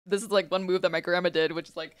this is like one move that my grandma did, which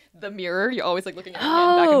is like the mirror. You're always like looking at your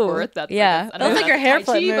hand back and forth. That's yeah. Like, that's like your hair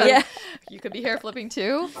flip move. Yeah. You could be hair flipping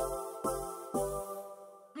too.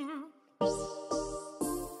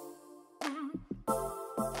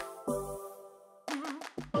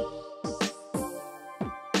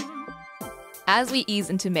 As we ease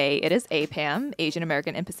into May, it is APAM, Asian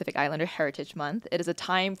American and Pacific Islander Heritage Month. It is a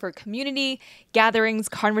time for community gatherings,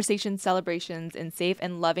 conversations, celebrations, and safe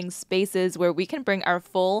and loving spaces where we can bring our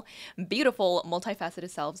full, beautiful, multifaceted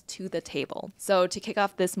selves to the table. So to kick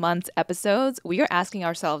off this month's episodes, we are asking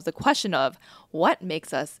ourselves the question of what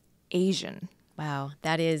makes us Asian? Wow,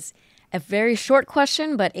 that is a very short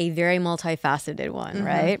question, but a very multifaceted one,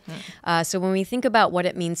 right? So when we think about what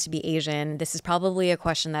it means to be Asian, this is probably a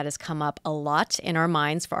question that has come up a lot in our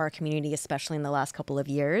minds for our community, especially in the last couple of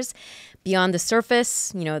years. Beyond the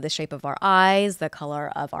surface, you know, the shape of our eyes, the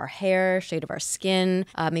color of our hair, shade of our skin,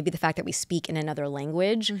 maybe the fact that we speak in another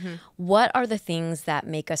language. What are the things that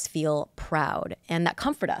make us feel proud and that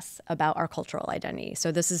comfort us about our cultural identity?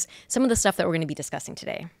 So this is some of the stuff that we're going to be discussing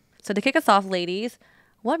today. So to kick us off, ladies,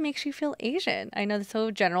 what makes you feel Asian? I know it's a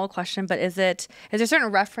so general question, but is there a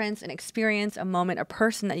certain reference, an experience, a moment, a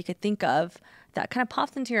person that you could think of that kind of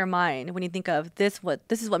pops into your mind when you think of this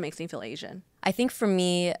is what makes me feel Asian? I think for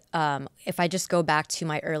me, if I just go back to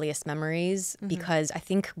my earliest memories, because I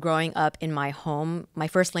think growing up in my home, my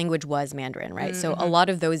first language was Mandarin, right? So a lot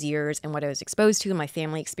of those years and what I was exposed to and my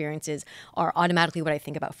family experiences are automatically what I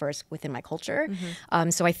think about first within my culture.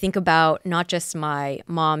 So I think about not just my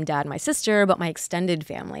mom, dad, my sister, but my extended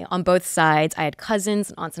family. On both sides, I had cousins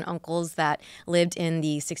and aunts and uncles that lived in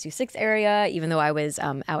the 626 area, even though I was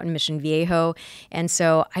out in Mission Viejo. And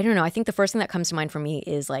so, I don't know, I think the first thing that comes to mind for me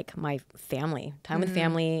is like my family. Time with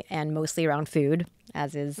family and mostly around food,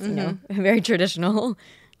 as is, you know, very traditional.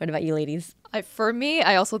 What about you ladies? For me,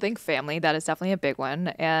 I also think family. That is definitely a big one.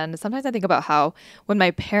 And sometimes I think about how when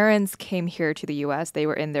my parents came here to the U.S., they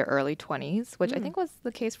were in their early 20s, which I think was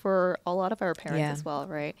the case for a lot of our parents as well,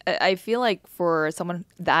 right? I feel like for someone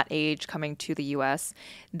that age coming to the U.S.,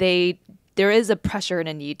 there is a pressure and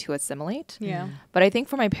a need to assimilate. Yeah. But I think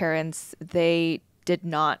for my parents, they did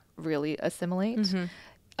not really assimilate.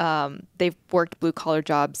 They've worked blue collar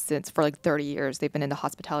jobs for like 30 years. They've been in the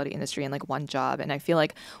hospitality industry in like one job. And I feel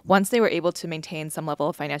like once they were able to maintain some level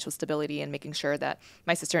of financial stability and making sure that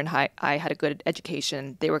my sister and I had a good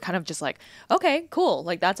education, they were kind of just like, okay, cool.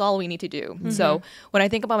 Like that's all we need to do. So when I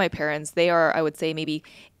think about my parents, they are, I would say maybe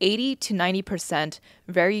 80 to 90%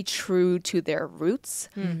 very true to their roots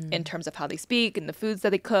in terms of how they speak and the foods that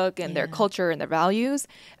they cook and their culture and their values.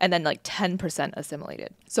 And then like 10%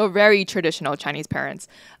 assimilated. So very traditional Chinese parents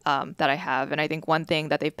that I have. And I think one thing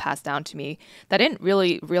that they've passed down to me that I didn't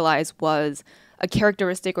really realize was a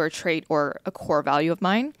characteristic or a trait or a core value of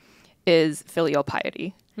mine is filial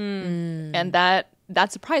piety. And that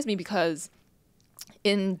surprised me because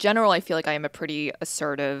in general, I feel like I am a pretty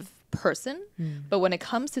assertive person. But when it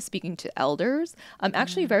comes to speaking to elders, I'm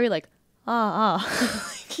actually very like,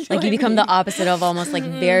 Like you become the opposite of almost like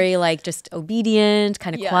very like just obedient,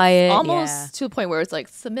 kind of quiet. Almost to a point where it's like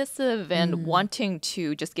submissive and wanting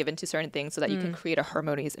to just give into certain things so that you can create a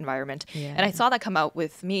harmonious environment. And I saw that come out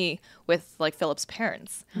with me with like Philip's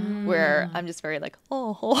parents, where I'm just very like, you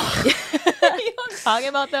know what I'm talking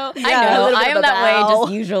about though? I know. I am that way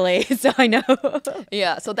just usually, so I know.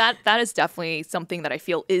 So that is definitely something that I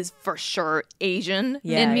feel is for sure Asian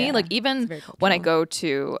in me. Like even when I go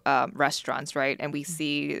to restaurants, right, and we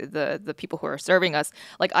see the people who are serving us,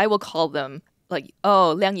 like I will call them like,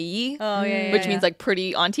 oh, liang yi, which means like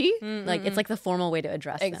pretty auntie. Like it's like the formal way to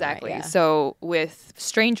address them. Exactly. Right? So with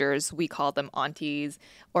strangers, we call them aunties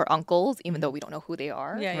or uncles, even though we don't know who they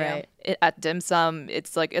are. Right. At dim sum,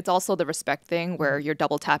 it's like it's also the respect thing where you're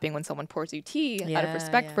double tapping when someone pours you tea out of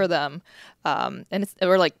respect for them, and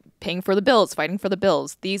we're like paying for the bills, fighting for the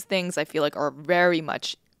bills. These things I feel like are very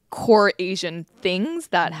much core Asian things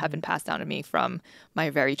that have been passed down to me from my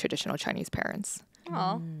very traditional Chinese parents.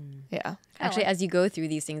 Oh. Yeah. Actually, as you go through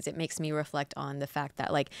these things, it makes me reflect on the fact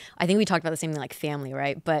that, like, I think we talked about the same thing, like family,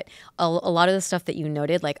 right? But a lot of the stuff that you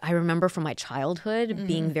noted, like, I remember from my childhood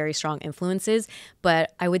being very strong influences.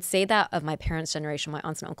 But I would say that of my parents' generation, my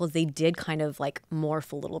aunts and uncles, they did kind of like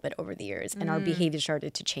morph a little bit over the years, and our behavior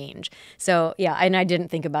started to change. So yeah, and I didn't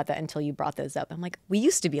think about that until you brought those up. I'm like, we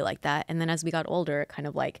used to be like that, and then as we got older, it kind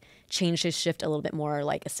of like changed to shift a little bit more,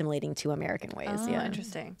 like assimilating to American ways. Oh,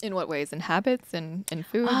 interesting. In what ways? In habits and in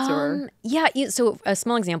foods or? Yeah. So a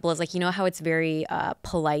small example is like, you know how it's very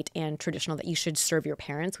polite and traditional that you should serve your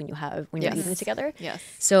parents when you're eating together. Yes.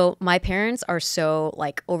 So my parents are so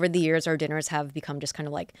like over the years, our dinners have become just kind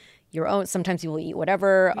of like your own. Sometimes you will eat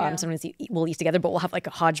whatever. Sometimes we'll eat together, but we'll have like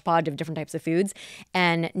a hodgepodge of different types of foods.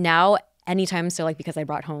 And now anytime, so like because I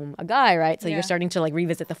brought home a guy, right? So you're starting to like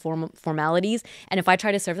revisit the formalities. And if I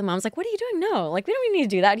try to serve them, Mom's like, "What are you doing? No, like we don't even need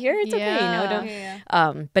to do that here. It's okay, you know."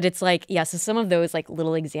 Don't. But it's like so some of those like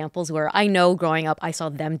little examples where I know growing up I saw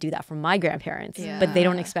them do that from my grandparents, but they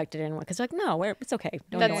don't expect it anymore because they're like, "No, it's okay."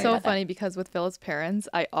 That's so funny because with Phil's parents,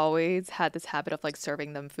 I always had this habit of like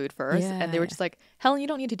serving them food first, and they were just like, "Helen, you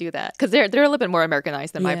don't need to do that," because they're a little bit more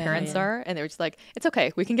Americanized than my parents are, and they were just like, "It's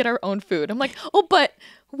okay, we can get our own food." I'm like, "Oh, but."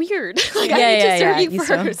 Weird. Like I need to serve you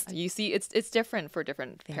first. You see, it's different for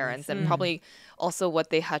different parents, and probably also what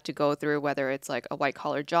they had to go through, whether it's like a white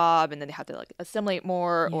collar job and then they have to like assimilate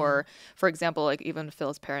more, or for example, like even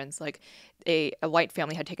Phil's parents, like a white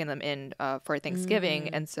family had taken them in for Thanksgiving,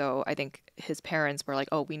 and so I think his parents were like,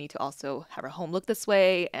 oh, we need to also have our home look this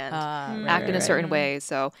way and act in a certain way.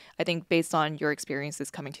 So I think based on your experiences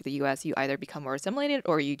coming to the U.S., you either become more assimilated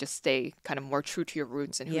or you just stay kind of more true to your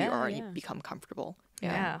roots and who you are, and you become comfortable.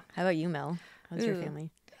 Yeah. How about you, Mel? How's your family?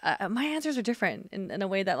 My answers are different in a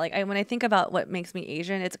way that like when I think about what makes me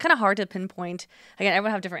Asian, it's kind of hard to pinpoint. Again,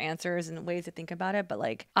 everyone have different answers and ways to think about it, but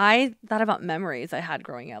like I thought about memories I had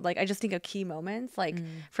growing up. Like I just think of key moments. Like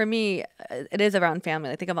for me, it is around family.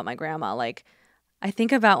 I think about my grandma. Like I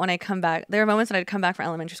think about when I come back, there are moments when I'd come back from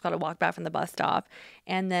elementary school to walk back from the bus stop,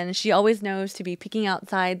 and then she always knows to be peeking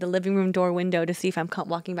outside the living room door window to see if I'm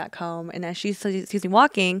walking back home. And as she sees me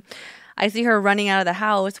walking, I see her running out of the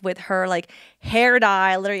house with her like hair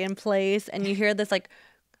dye literally in place, and you hear this like,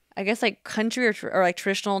 I guess like country or like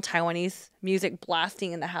traditional Taiwanese music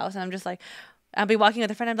blasting in the house, and I'm just like, I'll be walking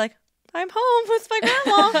with a friend, I'm like, I'm home with my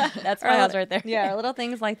grandma. That's my house right there. Yeah, little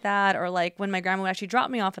things like that, or like when my grandma would actually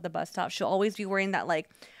drop me off at the bus stop, she'll always be wearing that like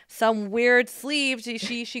some weird sleeve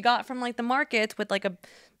she got from like the markets with like a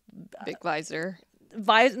big visor.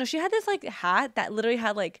 No, she had this like hat that literally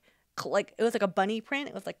had like it was like a bunny print.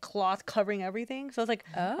 It was like cloth covering everything. So it was like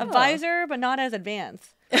a visor, but not as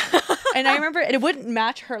advanced. And I remember it wouldn't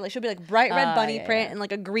match her. Like she'll be like bright red bunny print and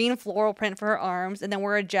like a green floral print for her arms, and then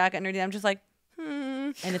wear a jacket underneath. I'm just like,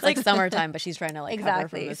 And it's like summertime, but she's trying to like cover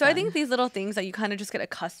from the sun. I think these little things that you kind of just get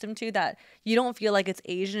accustomed to, that you don't feel like it's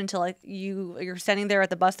Asian until like you're standing there at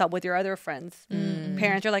the bus stop with your other friends'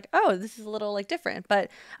 parents. You're like, oh, this is a little like different. But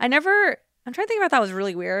I'm trying to think about that was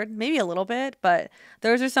really weird, maybe a little bit, but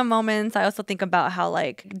those are some moments. I also think about how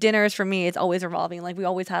like dinners for me, it's always revolving. Like we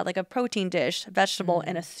always had like a protein dish, vegetable,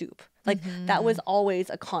 and a soup. Like that was always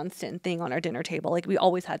a constant thing on our dinner table. Like we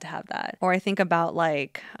always had to have that. Or I think about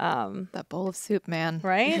like that bowl of soup, man.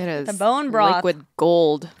 Right? It is the bone broth. Liquid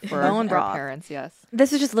gold for bone broth. Our parents, yes.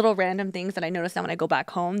 This is just little random things that I notice now when I go back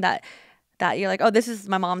home that you're like, oh, this is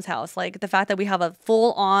my mom's house. Like the fact that we have a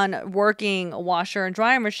full-on working washer and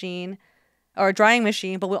dryer machine or a drying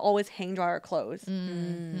machine, but we'll always hang dry our clothes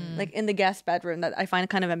like in the guest bedroom. That I find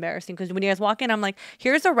kind of embarrassing because when you guys walk in, I'm like,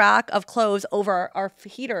 here's a rack of clothes over our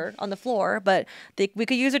heater on the floor, but we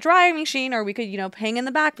could use a drying machine, or we could hang in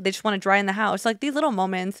the back, but they just want to dry in the house. Like these little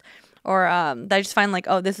moments, or that I just find like,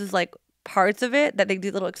 oh, this is like parts of it, that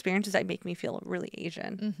these little experiences that make me feel really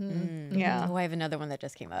Asian. Yeah. Oh, I have another one that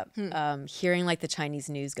just came up. Hearing like the Chinese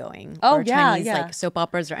news going. Oh, or Chinese like soap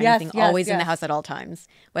operas or anything, always in the house at all times.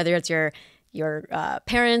 Whether it's your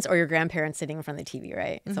parents or your grandparents sitting in front of the TV,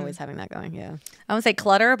 right? It's always having that going. Yeah. I won't say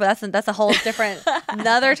clutter, but that's a whole different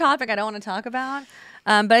another topic I don't want to talk about.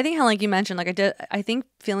 But I think how, like you mentioned, like I think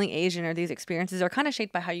feeling Asian or these experiences are kind of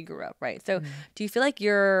shaped by how you grew up, right? So do you feel like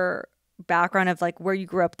your background of like where you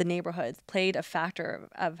grew up, the neighborhoods, played a factor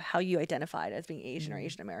of how you identified as being Asian or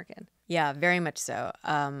Asian American? Yeah, very much so.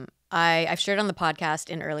 I've shared on the podcast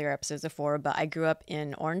in earlier episodes before, but I grew up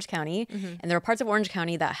in Orange County, and there are parts of Orange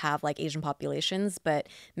County that have like Asian populations, but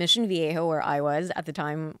Mission Viejo, where I was at the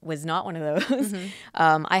time, was not one of those.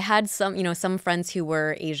 I had some friends who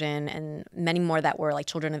were Asian, and many more that were like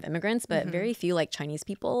children of immigrants, but very few like Chinese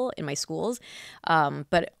people in my schools.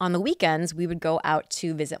 But on the weekends, we would go out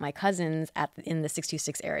to visit my cousins in the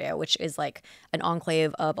 626 area, which is like an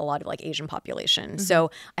enclave of a lot of like Asian population. So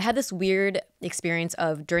I had this weird experience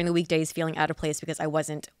of during the weekdays feeling out of place because I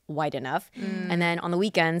wasn't white enough, and then on the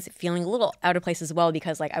weekends feeling a little out of place as well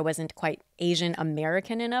because like I wasn't quite Asian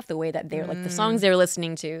American enough, the way that they were like the songs they were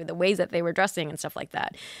listening to, the ways that they were dressing and stuff like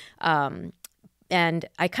that. And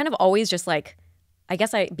I kind of always just like I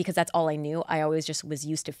guess because that's all I knew, I always just was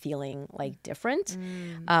used to feeling like different.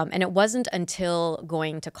 And it wasn't until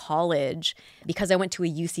going to college, because I went to a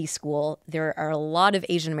UC school, there are a lot of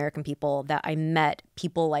Asian American people that I met,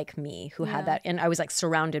 people like me who had that. And I was like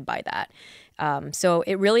surrounded by that. So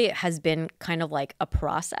it really has been kind of like a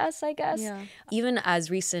process, I guess. Yeah. Even as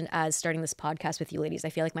recent as starting this podcast with you ladies, I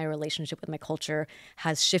feel like my relationship with my culture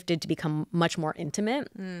has shifted to become much more intimate.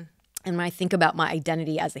 And when I think about my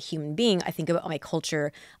identity as a human being, I think about my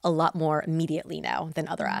culture a lot more immediately now than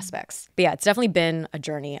other aspects. But yeah, it's definitely been a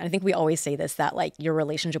journey. And I think we always say this, that like your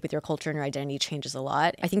relationship with your culture and your identity changes a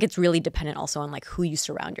lot. I think it's really dependent also on like who you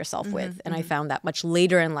surround yourself with. And I found that much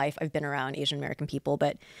later in life, I've been around Asian American people,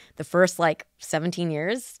 but the first like 17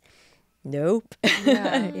 years, nope.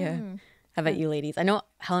 Yeah. How about you ladies? I know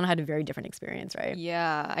Helena had a very different experience, right?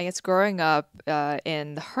 Yeah, I guess growing up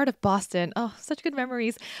in the heart of Boston, oh, such good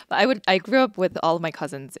memories. But I grew up with all of my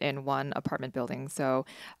cousins in one apartment building. So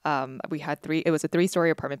we had it was a 3-story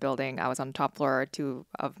apartment building. I was on the top floor. Two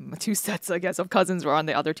sets, I guess, of cousins were on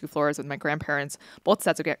the other 2 floors with my grandparents. Both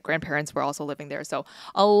sets of grandparents were also living there. So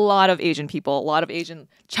a lot of Asian people, a lot of Asian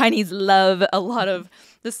Chinese love, a lot of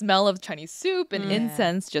the smell of Chinese soup and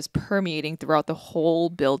incense just permeating throughout the whole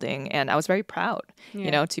building. And I was very proud,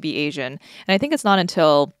 you know, to be Asian. And I think it's not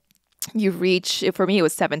until you reach, for me, it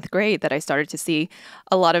was 7th grade that I started to see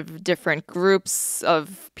a lot of different groups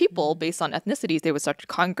of people based on ethnicities. They would start to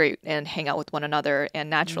congregate and hang out with one another.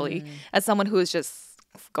 And naturally, as someone who is just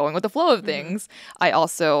going with the flow of things, I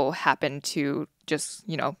also happened to just,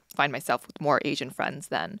 you know, find myself with more Asian friends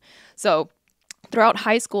then. So throughout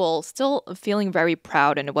high school, still feeling very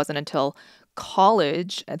proud. And it wasn't until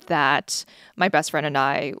college that my best friend and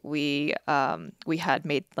I, we had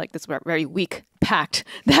made like this very weak pact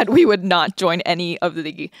that we would not join any of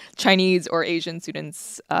the Chinese or Asian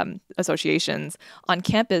students associations on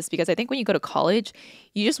campus, because I think when you go to college,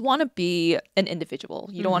 you just want to be an individual.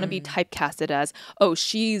 You don't want to be typecasted as, oh,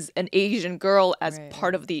 she's an Asian girl as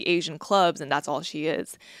part of the Asian clubs, and that's all she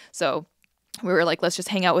is. So we were like, let's just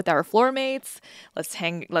hang out with our floor mates. Let's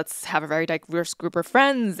have a very diverse group of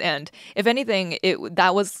friends. And if anything,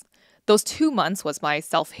 those 2 months was my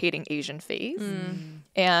self-hating Asian phase.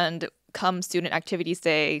 And come student activities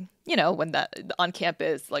day, you know, when on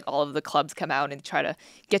campus, like all of the clubs come out and try to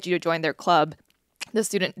get you to join their club,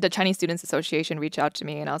 the Chinese Students Association reached out to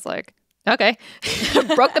me, and I was like, okay.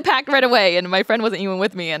 Broke the pact right away. And my friend wasn't even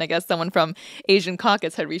with me. And I guess someone from Asian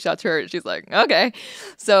Caucus had reached out to her. She's like, okay.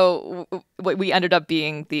 So we ended up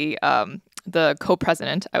being the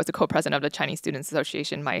co-president. I was the co-president of the Chinese Students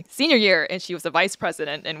Association my senior year, and she was the vice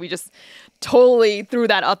president. And we just totally threw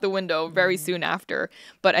that out the window very soon after.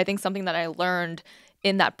 But I think something that I learned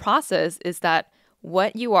in that process is that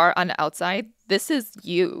what you are on the outside, this is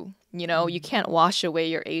you. You know, you can't wash away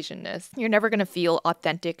your Asianness. You're never going to feel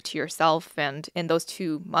authentic to yourself. And in those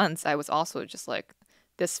 2 months, I was also just like,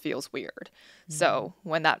 this feels weird. So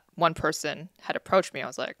when that one person had approached me, I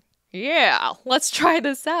was like, yeah, let's try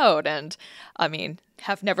this out. And I mean,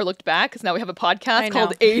 have never looked back, because now we have a podcast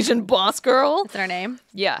called AsianBossGirl. That's our name.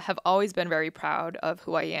 Yeah, have always been very proud of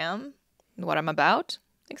who I am and what I'm about,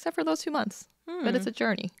 except for those 2 months. But it's a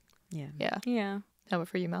journey. Yeah. How about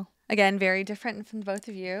for you, Mel? Again, very different from both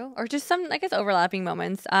of you, or just some, I guess, overlapping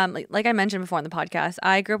moments. Like I mentioned before on the podcast,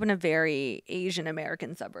 I grew up in a very Asian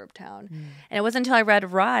American suburb town. And it wasn't until I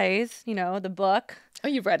read Rise, you know, the book. Oh,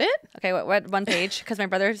 you've read it? Okay, what one page? Because my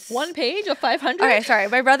brother's... One page of 500? Okay, sorry.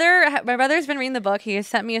 My brother's been reading the book. He has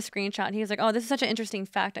sent me a screenshot. And he was like, oh, this is such an interesting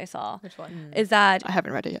fact I saw. Which one? Is that... I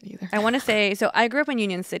haven't read it yet either. I want to say... So I grew up in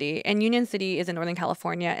Union City. And Union City is in Northern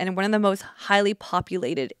California. And one of the most highly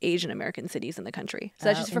populated Asian American cities in the country. So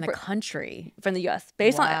that's just in the country? From the U.S.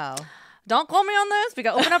 Based on... Don't quote me on this. We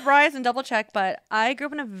got to open up Rise and double check. But I grew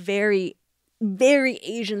up in a very, very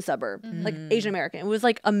Asian suburb. Like Asian American. It was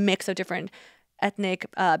like a mix of different ethnic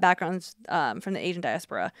backgrounds from the Asian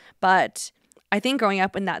diaspora. But I think growing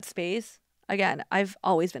up in that space, again, I've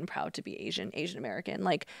always been proud to be Asian American.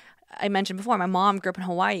 Like I mentioned before, my mom grew up in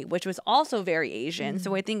Hawaii, which was also very Asian.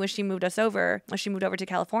 So I think when she moved over to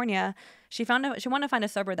California, she wanted to find a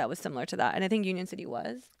suburb that was similar to that. And I think Union City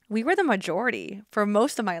was. We were the majority. For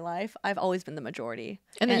most of my life, I've always been the majority.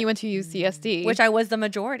 And then you went to UCSD. Which I was the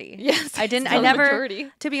majority. Yes. I never,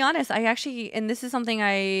 majority. To be honest, I actually, and this is something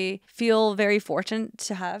I feel very fortunate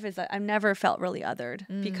to have, is that I've never felt really othered.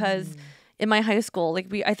 Because in my high school, like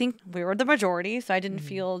I think we were the majority, so I didn't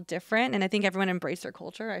feel different. And I think everyone embraced their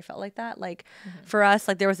culture. I felt like that. Like for us,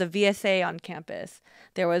 like there was a VSA on campus.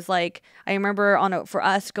 There was like, I remember for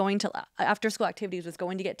us going to after school activities was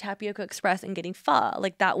going to get Tapioca Express and getting pho.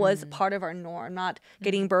 Like that was part of our norm, not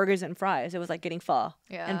getting burgers and fries. It was like getting pho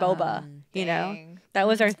and boba, you know, that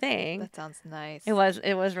was our thing. That sounds nice. It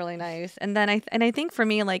was really nice. And then I think for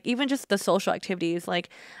me, like even just the social activities, like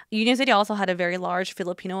Union City also had a very large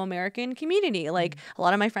Filipino American community. Like a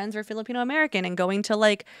lot of my friends were Filipino American, and going to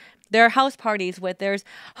like their house parties there's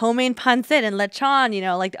homemade pancit and lechon, you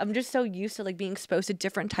know, like I'm just so used to like being exposed to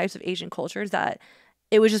different types of Asian cultures that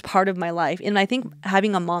it was just part of my life. And I think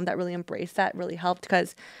having a mom that really embraced that really helped,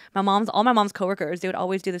 because all my mom's coworkers, they would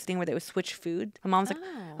always do this thing where they would switch food. My mom's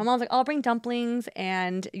like, I'll bring dumplings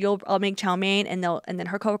and I'll make chow mein, and then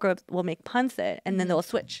her coworker will make pancit, and then they'll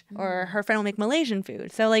switch. Or her friend will make Malaysian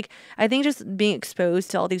food. So like I think just being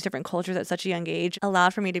exposed to all these different cultures at such a young age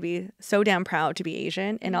allowed for me to be so damn proud to be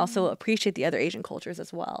Asian, and also appreciate the other Asian cultures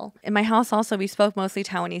as well. In my house also, we spoke mostly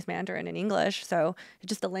Taiwanese Mandarin and English, so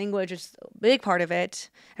just the language is a big part of it.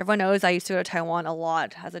 Everyone knows I used to go to Taiwan a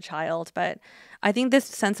lot as a child, but I think this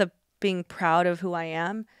sense of being proud of who I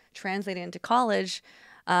am translated into college,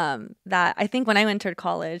 that I think when I entered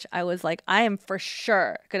college, I was like, I am for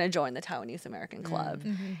sure going to join the Taiwanese American Club.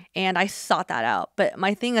 And I sought that out. But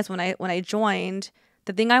my thing is when I joined,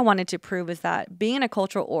 the thing I wanted to prove is that being in a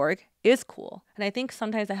cultural org is cool. And I think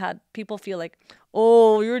sometimes I had people feel like,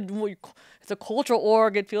 oh, it's a cultural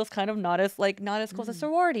org. It feels kind of not as close as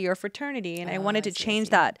sorority or fraternity. And I wanted to change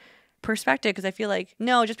that perspective, because I feel like,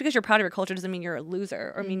 no, just because you're proud of your culture doesn't mean you're a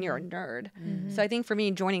loser or mean you're a nerd. So I think for me,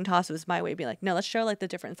 joining TOS was my way of being like, no, let's show like the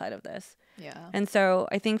different side of this. Yeah. And so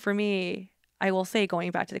I think for me, I will say, going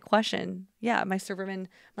back to the question, yeah, my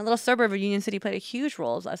little suburb of Union City played a huge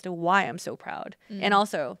role as to why I'm so proud. And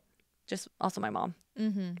also my mom.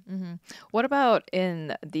 What about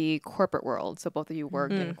in the corporate world? So both of you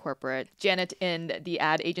worked in corporate. Janet in the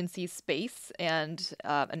ad agency space, and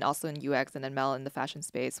also in UX, and then Mel in the fashion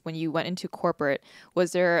space. When you went into corporate,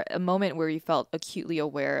 was there a moment where you felt acutely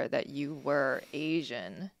aware that you were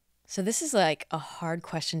Asian? So this is like a hard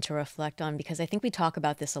question to reflect on, because I think we talk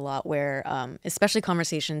about this a lot, where especially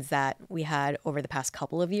conversations that we had over the past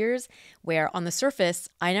couple of years, where on the surface,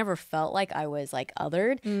 I never felt like I was like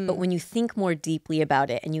othered. But when you think more deeply about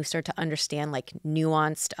it and you start to understand like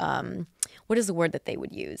nuanced, what is the word that they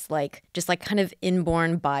would use? Like just like kind of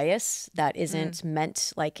inborn bias that isn't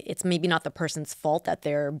meant, like it's maybe not the person's fault that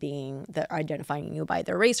they're identifying you by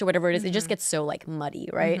their race or whatever it is. It just gets so like muddy,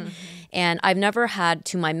 right? And I've never had,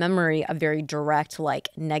 to my memory, a very direct like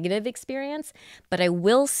negative experience, but I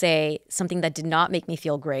will say something that did not make me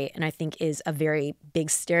feel great, and I think is a very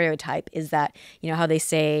big stereotype, is that, you know how they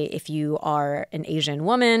say if you are an Asian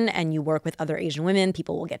woman and you work with other Asian women,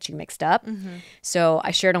 people will get you mixed up. So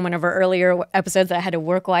I shared on one of our earlier episodes that I had a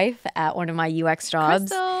work wife at one of my UX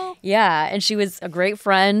jobs. Crystal. Yeah, and she was a great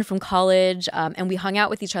friend from college, and we hung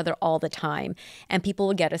out with each other all the time, and people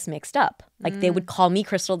would get us mixed up. Like they would call me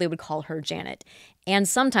Crystal, they would call her Janet. And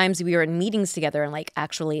sometimes we were in meetings together and like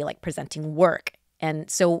actually like presenting work. And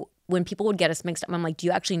so when people would get us mixed up, I'm like, do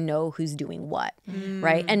you actually know who's doing what?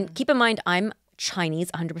 Right? And keep in mind, I'm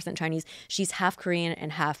Chinese, 100% Chinese. She's half Korean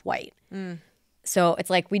and half white. So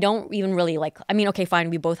it's like we don't even really like, I mean, okay,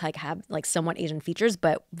 fine, we both like have like somewhat Asian features,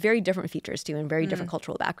 but very different features too, and very different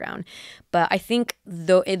cultural background. But I think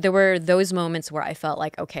there were those moments where I felt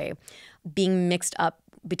like, okay, being mixed up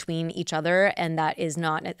between each other, and that is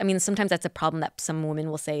not, I mean, sometimes that's a problem that some women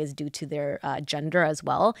will say is due to their gender as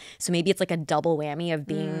well. So maybe it's like a double whammy of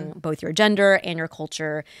being both your gender and your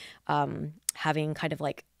culture, having kind of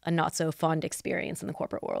like a not so fond experience in the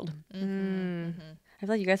corporate world. I feel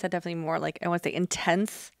like you guys had definitely more like, I want to say,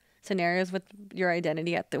 intense scenarios with your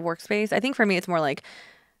identity at the workspace. I think for me, it's more like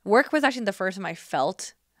work was actually the first time I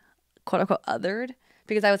felt quote unquote othered,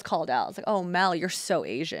 because I was called out. It's like, oh, Mel, you're so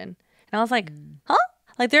Asian. And I was like, huh?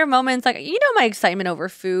 Like there are moments like, you know, my excitement over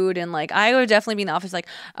food, and like I would definitely be in the office like,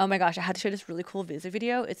 oh my gosh, I had to share this really cool visit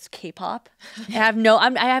video. It's K-pop. I have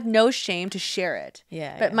no shame to share it.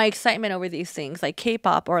 But my excitement over these things like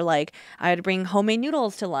K-pop, or like I would bring homemade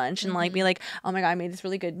noodles to lunch and like be like, oh my God, I made this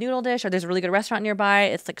really good noodle dish, or there's a really good restaurant nearby.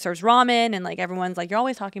 It's like serves ramen, and like everyone's like, you're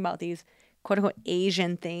always talking about these quote unquote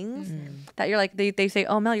Asian things that you're like, they say,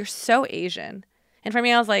 oh Mel, you're so Asian. And for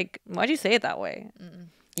me, I was like, why'd you say it that way?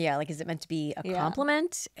 Yeah, like, is it meant to be a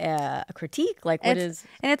compliment, a critique? Like, what is...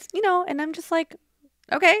 And it's, you know, and I'm just like,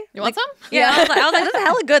 okay. You want some? Yeah. I was like, this is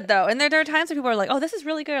hella good, though. And there are times where people are like, oh, this is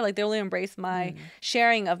really good. Like, they really embrace my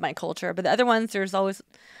sharing of my culture. But the other ones, there's always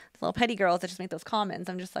little petty girls that just make those comments.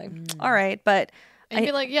 I'm just like, all right. But And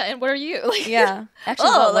be like, yeah, and what are you? Like, Yeah.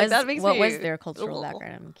 Actually, what was me- their cultural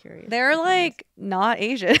background? I'm curious. They're like not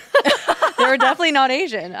Asian. They were definitely not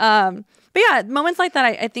Asian. But yeah, moments like that,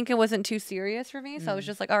 I think it wasn't too serious for me. So I was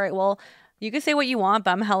just like, all right, well, you can say what you want,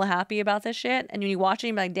 but I'm hella happy about this shit. And when you watch it,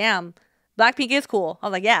 you're like, damn, Blackpink is cool. I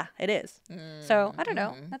was like, yeah, it is. So I don't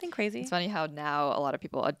know. Nothing crazy. It's funny how now a lot of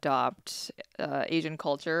people adopt Asian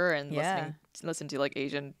culture and listen to like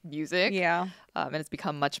Asian music. Yeah. And it's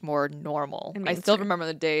become much more normal. And I still remember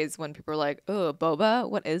the days when people were like, oh, boba?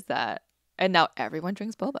 What is that? And now everyone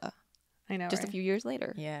drinks boba. I know. Just a few years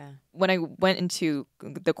later. Yeah. When I went into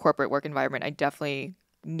the corporate work environment, I definitely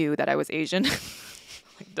knew that I was Asian.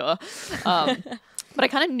 Like, duh. But I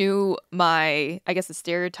kind of knew the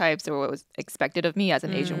stereotypes or what was expected of me as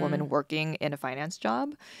an Asian woman working in a finance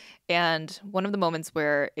job. And one of the moments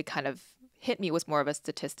where it kind of hit me was more of a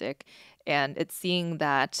statistic. And it's seeing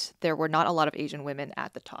that there were not a lot of Asian women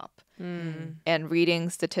at the top. And reading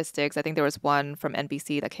statistics, I think there was one from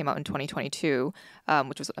NBC that came out in 2022,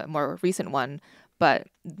 which was a more recent one. But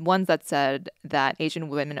ones that said that Asian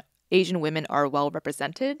women are well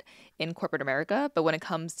represented in corporate America, but when it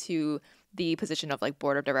comes to the position of like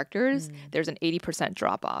board of directors, there's an 80%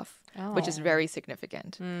 drop off, which is very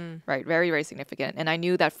significant, right? Very, very significant. And I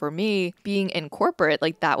knew that for me, being in corporate,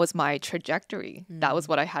 like that was my trajectory. That was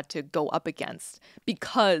what I had to go up against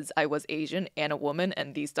because I was Asian and a woman,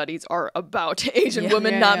 and these studies are about Asian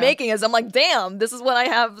women not making it. So I'm like, damn, this is what I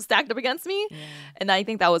have stacked up against me. And I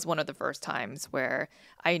think that was one of the first times where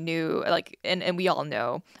I knew, like, and we all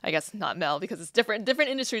know, I guess not Mel, because it's different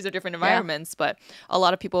industries or different environments, but a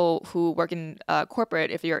lot of people who work in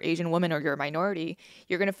corporate, if you're Asian woman or you're a minority,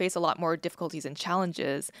 you're going to face a lot more difficulties and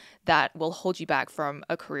challenges that will hold you back from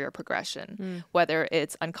a career progression, whether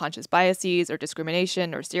it's unconscious biases or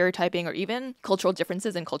discrimination or stereotyping or even cultural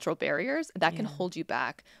differences and cultural barriers that can hold you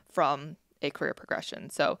back from a career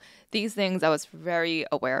progression. So these things I was very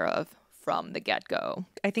aware of from the get-go.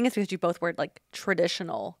 I think it's because you both were like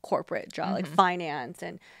traditional corporate job, like finance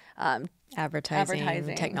and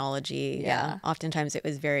advertising, technology. Yeah. Oftentimes it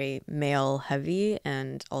was very male heavy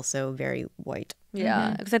and also very white.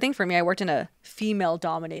 Yeah. Because I think for me, I worked in a female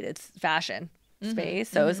dominated fashion space.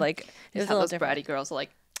 So it was like, it was a little those different. bratty girls are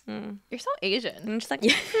like, you're so Asian. And just like,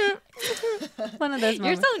 one of those moments.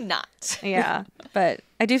 You're so not. Yeah. But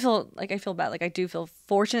I do feel like I feel bad. Like I do feel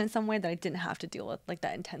fortunate in some way that I didn't have to deal with like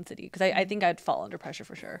that intensity. Because I think I'd fall under pressure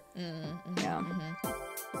for sure. Yeah.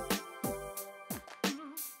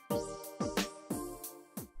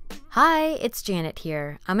 Hi, it's Janet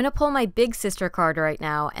here. I'm going to pull my big sister card right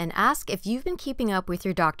now and ask if you've been keeping up with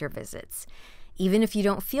your doctor visits. Even if you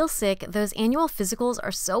don't feel sick, those annual physicals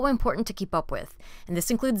are so important to keep up with, and this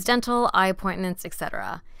includes dental, eye appointments,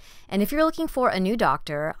 etc. And if you're looking for a new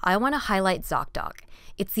doctor, I want to highlight ZocDoc.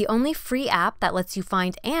 It's the only free app that lets you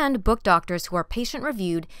find and book doctors who are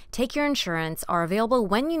patient-reviewed, take your insurance, are available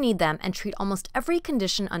when you need them, and treat almost every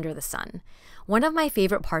condition under the sun. One of my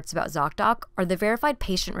favorite parts about ZocDoc are the verified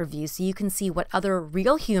patient reviews so you can see what other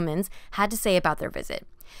real humans had to say about their visit.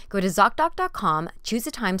 Go to ZocDoc.com, choose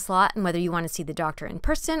a time slot and whether you want to see the doctor in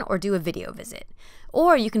person or do a video visit.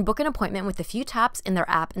 Or you can book an appointment with a few taps in their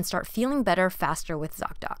app and start feeling better faster with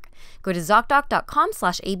ZocDoc. Go to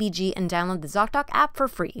ZocDoc.com/ABG and download the ZocDoc app for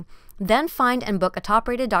free. Then find and book a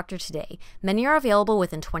top-rated doctor today. Many are available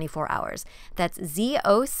within 24 hours. That's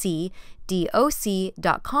ZocDoc.com/ABG.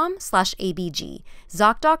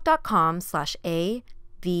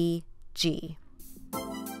 ZocDoc.com/ABG.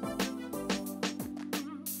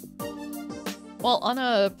 Well, on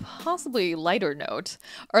a possibly lighter note,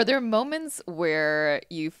 are there moments where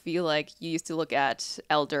you feel like you used to look at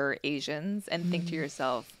elder Asians and think to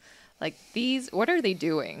yourself, like, what are they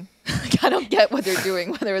doing? Like, I don't get what they're doing,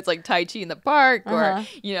 whether it's like Tai Chi in the park or,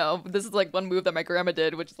 this is like one move that my grandma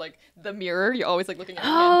did, which is like the mirror. You're always like looking at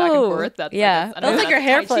your hand back and forth. That's that's like your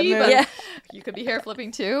hair flip move. Yeah. You could be hair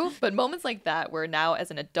flipping too. But moments like that where now as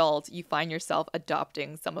an adult, you find yourself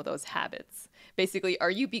adopting some of those habits. Basically, are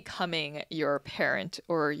you becoming your parent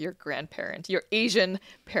or your grandparent, your Asian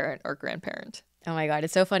parent or grandparent? Oh my God,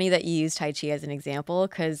 it's so funny that you use Tai Chi as an example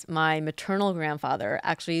because my maternal grandfather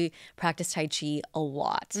actually practiced Tai Chi a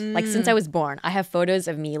lot. Like since I was born, I have photos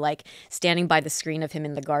of me like standing by the screen of him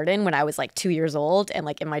in the garden when I was like 2 years old and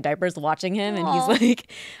like in my diapers watching him. And he's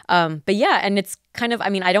like, but yeah, and it's kind of, I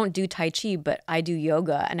mean, I don't do Tai Chi, but I do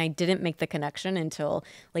yoga, and I didn't make the connection until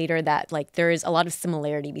later that like there is a lot of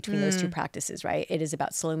similarity between those two practices, right? It is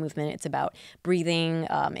about slow movement, it's about breathing,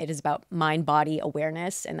 it is about mind-body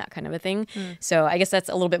awareness and that kind of a thing. So I guess that's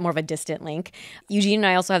a little bit more of a distant link. Eugene and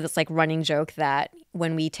I also have this like running joke that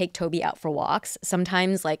when we take Toby out for walks,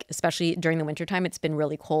 sometimes like especially during the wintertime, it's been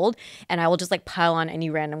really cold, and I will just like pile on any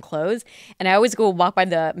random clothes, and I always go walk by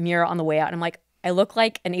the mirror on the way out, and I'm like, I look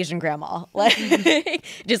like an Asian grandma, like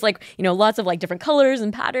just like, you know, lots of like different colors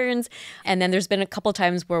and patterns. And then there's been a couple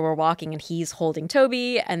times where we're walking and he's holding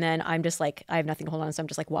Toby, and then I'm just like, I have nothing to hold on, so I'm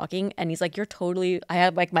just like walking, and he's like, you're totally, I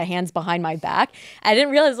have like my hands behind my back. I didn't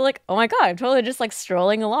realize, like, oh my God, I'm totally just like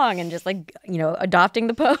strolling along and just like, you know, adopting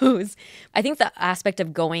the pose. I think the aspect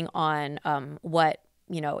of going on what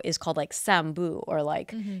you know, is called like sambu, or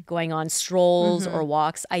like going on strolls or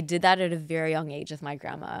walks. I did that at a very young age with my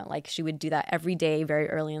grandma. Like she would do that every day, very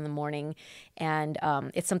early in the morning. And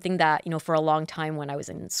it's something that, you know, for a long time when I was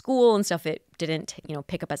in school and stuff, it didn't, you know,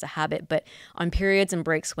 pick up as a habit. But on periods and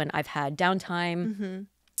breaks when I've had downtime,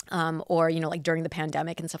 or, you know, like during the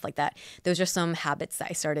pandemic and stuff like that, those are some habits that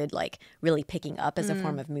I started like really picking up as a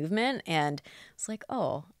form of movement. And it's like,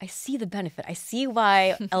 oh, I see the benefit. I see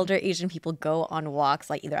why elder Asian people go on walks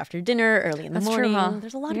like either after dinner, early in the morning. True, huh?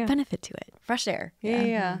 There's a lot of benefit to it. Fresh air.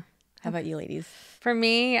 Yeah. How about you ladies? For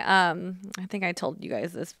me, I think I told you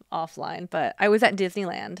guys this offline, but I was at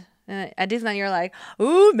Disneyland. At Disneyland, you're like,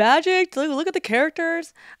 ooh, magic. Look at the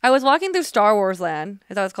characters. I was walking through Star Wars Land.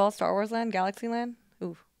 Is that what it's called? Star Wars Land? Galaxy Land?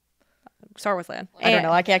 Ooh. Star Wars Land. I don't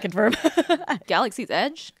know. I can't confirm. Galaxy's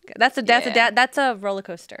Edge? That's a roller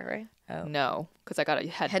coaster, right? Oh. No, because I got a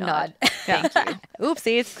head Head nod. nod. Thank you.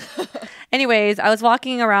 Oopsies. Anyways, I was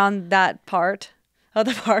walking around that part of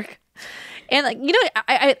the park. And like, you know,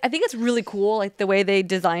 I think it's really cool, like the way they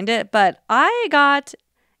designed it. But I got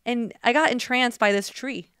entranced by this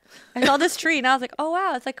tree. I saw this tree and I was like, oh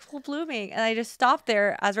wow, it's like full blooming. And I just stopped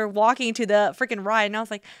there as we're walking to the freaking ride, and I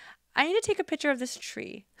was like, I need to take a picture of this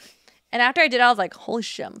tree. And after I did, I was like, holy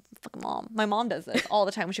shit, fucking mom. My mom does this all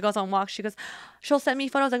the time. When she goes on walks, she'll send me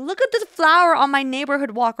photos like, look at this flower on my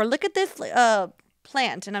neighborhood walk, or look at this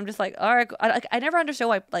plant. And I'm just like, all right. I never understood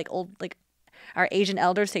why our Asian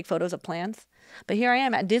elders take photos of plants. But here I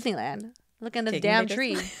am at Disneyland looking at this damn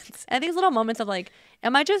tree. And these little moments of like,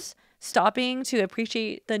 am I just stopping to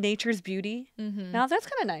appreciate the nature's beauty? Now that's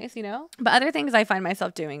kind of nice, you know? But other things I find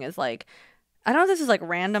myself doing is like, I don't know if this is like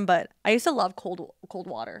random, but I used to love cold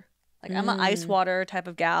water. Like I'm an ice water type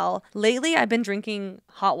of gal. Lately, I've been drinking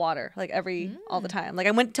hot water like all the time. Like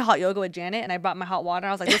I went to hot yoga with Janet and I brought my hot water.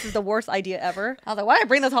 I was like, this is the worst idea ever. I was like, why did I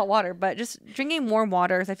bring this hot water? But just drinking warm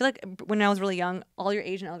water. Because I feel like when I was really young, all your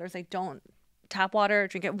Asian elders like, don't tap water,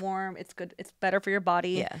 drink it warm. It's good. It's better for your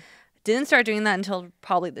body. Yeah. Didn't start doing that until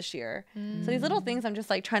probably this year. So these little things I'm just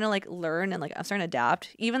like trying to like learn, and like I'm starting to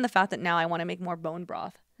adapt. Even the fact that now I want to make more bone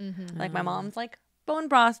broth. Like my mom's like, bone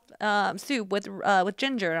broth soup with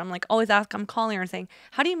ginger. And I'm like, I'm calling her and saying,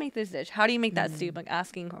 how do you make this dish? How do you make that soup? Like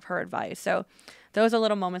asking of her advice. So those are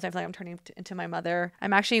little moments I feel like I'm turning into my mother.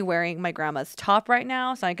 I'm actually wearing my grandma's top right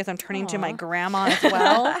now. So I guess I'm turning to my grandma as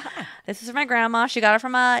well. This is for my grandma. She got it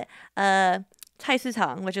from a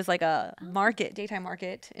Taisutang, which is like a daytime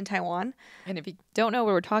market in Taiwan. And if you don't know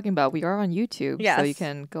what we're talking about, we are on YouTube. Yes. So you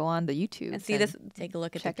can go on the YouTube and see this. Take a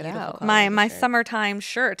look at check the it beautiful out. color My shirt. summertime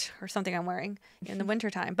shirt or something I'm wearing in the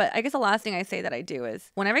wintertime. But I guess the last thing I say that I do is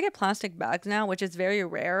whenever I get plastic bags now, which is very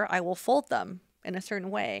rare, I will fold them in a certain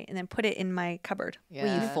way and then put it in my cupboard.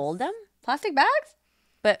 Will you fold them? Plastic bags?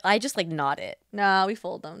 But I just like knot it. No, we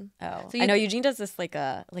fold them. Oh, So I know Eugene does this like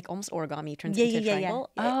almost origami, turns into a triangle.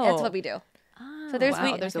 Yeah. That's what we do. So there's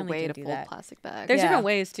Wow, there's a family way can to do fold that. plastic bags. There's different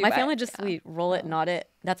ways too. My family we roll it, knot it.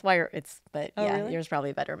 That's why Really? yours probably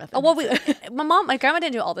a better method. Oh well, my grandma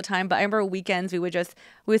didn't do it all the time, but I remember weekends we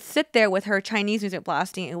would sit there with her Chinese music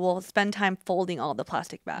blasting, and we'll spend time folding all the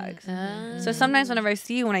plastic bags. So sometimes whenever I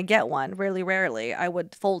see you, when I get one, rarely, I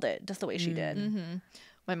would fold it just the way she did.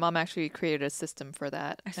 My mom actually created a system for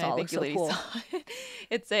that. I saw it. Looks so cool. Saw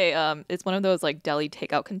it. It's one of those like deli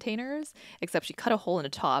takeout containers, except she cut a hole in the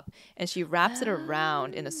top and she wraps it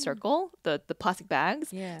around in a circle, the plastic bags,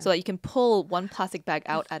 so that you can pull one plastic bag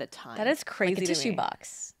out at a time. That is crazy like a to tissue me.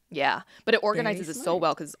 box. Yeah, but it organizes it so smart.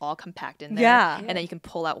 well because it's all compact in there. Yeah. And then you can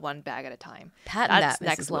pull out one bag at a time. Patent That's that,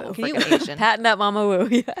 next Mrs. level Wu. freaking Asian. Patent that, Mama Wu.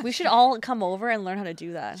 Yeah. We should all come over and learn how to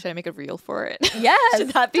do that. Should I make a reel for it? Yes, Should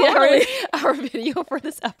that be totally. our video for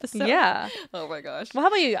this episode? Yeah. Oh my gosh. Well, how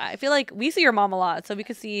about you? I feel like we see your mom a lot, so we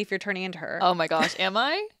could see if you're turning into her. Oh my gosh. Am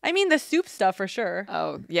I? I mean, the soup stuff for sure.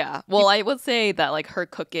 Oh yeah. Well, I would say that like her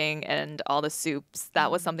cooking and all the soups,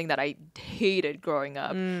 that was something that I hated growing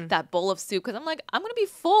up. That bowl of soup, because I'm like, I'm gonna be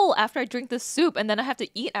full after I drink this soup, and then I have to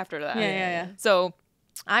eat after that. Yeah. So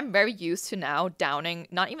I'm very used to now downing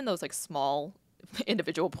not even those like small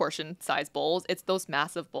individual portion size bowls. It's those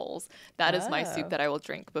massive bowls. That is my soup that I will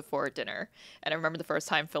drink before dinner. And I remember the first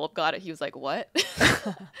time Philip got it, he was like, what?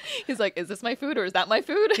 He's like, is this my food or is that my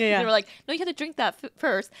food? Yeah. And we're like, no, you have to drink that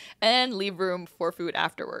first and leave room for food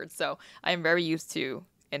afterwards. So I am very used to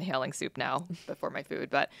inhaling soup now before my food.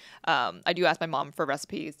 But I do ask my mom for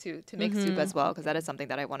recipes to make soup as well, because that is something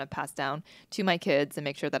that I want to pass down to my kids and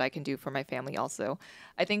make sure that I can do for my family also.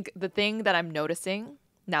 I think the thing that I'm noticing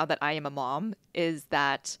now that I am a mom is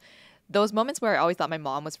that those moments where I always thought my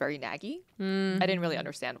mom was very naggy, I didn't really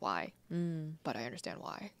understand why, but I understand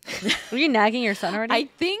why. Were you nagging your son already?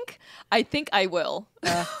 I think I will.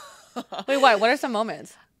 Wait, why? What are some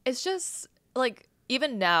moments? It's just like,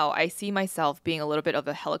 even now I see myself being a little bit of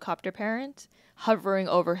a helicopter parent, hovering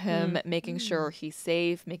over him, making sure he's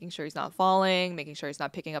safe, making sure he's not falling, making sure he's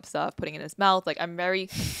not picking up stuff, putting it in his mouth. Like I'm very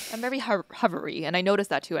hovery. And I noticed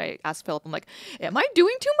that too. I asked Philip, I'm like, am I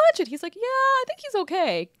doing too much? And he's like, yeah, I think he's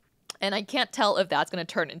okay. And I can't tell if that's going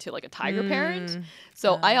to turn into like a tiger parent.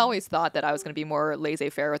 So I always thought that I was going to be more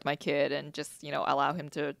laissez-faire with my kid and just, allow him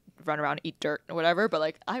to run around, eat dirt or whatever. But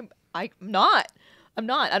like, I'm not.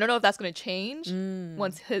 I don't know if that's going to change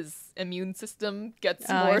once his immune system gets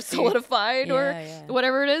more solidified or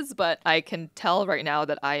whatever it is. But I can tell right now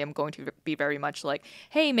that I am going to be very much like,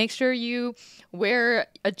 hey, make sure you wear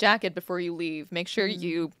a jacket before you leave. Make sure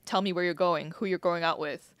you tell me where you're going, who you're going out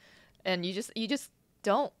with. And you just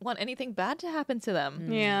don't want anything bad to happen to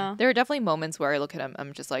them. Yeah. There are definitely moments where I look at him,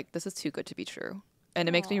 I'm just like, this is too good to be true. And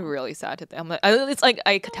it makes me really sad to think. I'm like, it's like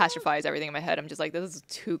I catastrophize everything in my head. I'm just like, this is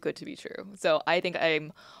too good to be true. So I think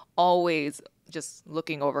I'm always just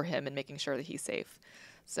looking over him and making sure that he's safe.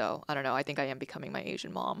 So I don't know. I think I am becoming my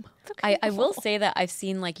Asian mom. I will say that I've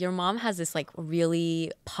seen like your mom has this like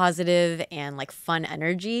really positive and like fun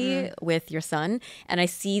energy with your son. And I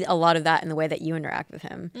see a lot of that in the way that you interact with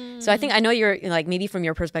him. So I know you're like, maybe from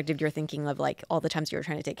your perspective, you're thinking of like all the times you were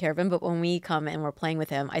trying to take care of him. But when we come and we're playing with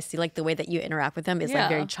him, I see like the way that you interact with him is like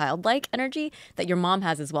very childlike energy that your mom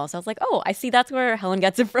has as well. So I was like, oh, I see that's where Helen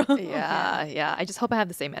gets it from. Yeah. I just hope I have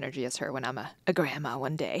the same energy as her when I'm a grandma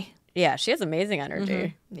one day. Yeah, she has amazing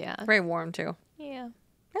energy. Yeah. Very warm too. Yeah.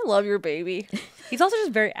 I love your baby. He's also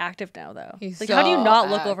just very active now, though. He's like, how do you so not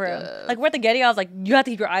look over him? active. Like, we're at the Getty, I was like, you have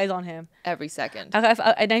to keep your eyes on him. Every second.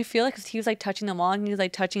 And I feel like, because he was like touching them all and he was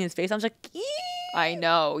like touching his face. I was like, eee! I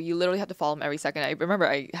know. You literally have to follow him every second. I remember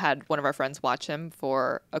I had one of our friends watch him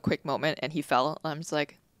for a quick moment and he fell. I'm just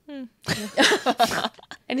like,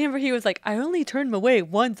 And remember, he was like, I only turned him away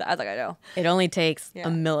once. I was like, I know. It only takes a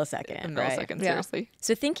millisecond. a millisecond, seriously.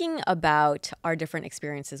 So thinking about our different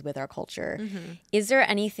experiences with our culture, is there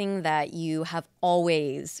anything that you have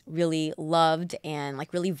always really loved and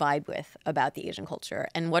like really vibed with about the Asian culture?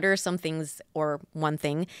 And what are some things or one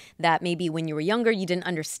thing that maybe when you were younger you didn't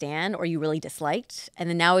understand or you really disliked? And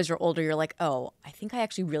then now as you're older, you're like, oh, I think I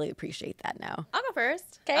actually really appreciate that now. I'll go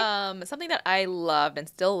first. Okay. Something that I loved and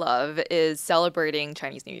still love is celebrating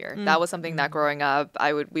Chinese New Year. That was something that growing up,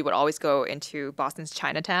 we would always go into Boston's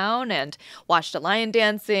Chinatown and watch the lion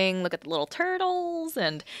dancing, look at the little turtles,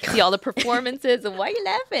 and see all the performances. And why are you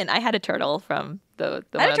laughing? I had a turtle from the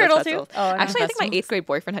I had a turtle too. Oh, actually, I think my 8th grade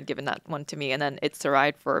boyfriend had given that one to me, and then it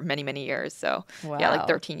survived for many, many years. So yeah, like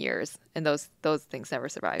 13 years, and those things never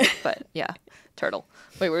survived. But yeah, turtle.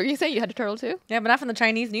 Wait, what were you saying? You had a turtle too? Yeah, but not from the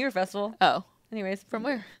Chinese New Year festival. Oh. Anyways. From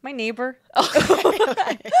where? My neighbor.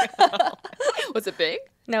 Okay. Was it big?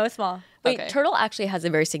 No, it's small. Wait, Okay. turtle actually has a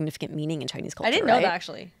very significant meaning in Chinese culture, I didn't know right? that,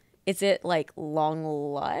 actually. Is it like long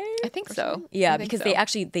life? I think so. Yeah, I think because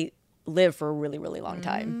so. they live for a really, really long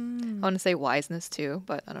time. I want to say wiseness too,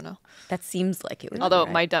 but I don't know. That seems like it would. Although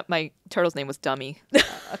be right. my turtle's name was Dummy.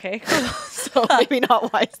 Okay. So maybe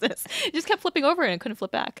not wiseness. It just kept flipping over and it couldn't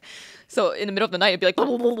flip back. So in the middle of the night, it'd be like, blah,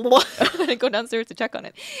 blah, blah, blah, blah. And I'd go downstairs to check on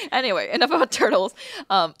it. Anyway, enough about turtles.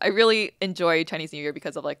 I really enjoy Chinese New Year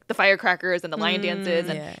because of like the firecrackers and the lion dances.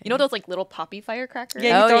 And you know those like little poppy firecrackers?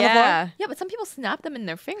 Yeah, you throw on the floor? Yeah, but some people snap them in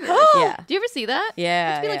their fingers. Yeah. Do you ever see that?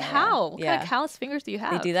 Yeah. I'd be like, how? What kind Yeah. of callous fingers do you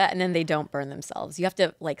have? They do that and then they don't burn themselves. You have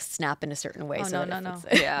to like snap in a certain way. Oh, so no, that no, if no.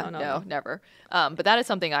 it's- Yeah, No. never. But that is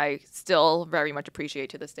something I still very much appreciate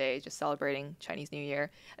to this day, just celebrating Chinese New Year.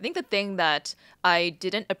 I think the thing that I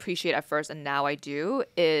didn't appreciate at first and now I do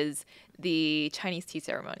is the Chinese tea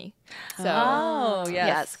ceremony. So, Oh,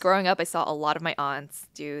 yes. growing up, I saw a lot of my aunts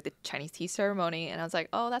do the Chinese tea ceremony, and I was like,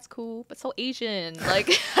 oh, that's cool, but so Asian. Like,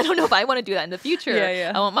 I don't know if I want to do that in the future.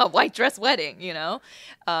 Yeah. I want my white dress wedding, you know?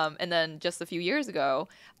 And then just a few years ago,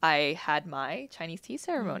 I had my Chinese tea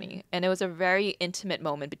ceremony, and it was a very intimate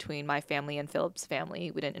moment between my family and Philip's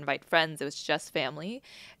family. We didn't invite friends, it was just family.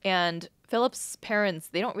 And Philip's parents,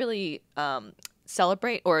 they don't really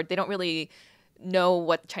celebrate, or they don't really know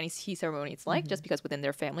what Chinese tea ceremony is like, just because within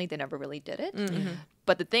their family they never really did it.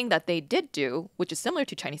 But the thing that they did do, which is similar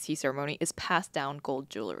to Chinese tea ceremony, is pass down gold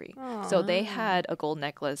jewelry. So they had a gold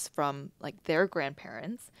necklace from like their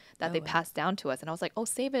grandparents that they passed down to us, and I was like, oh,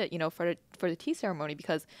 save it, you know, for the tea ceremony,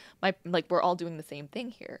 because we're all doing the same thing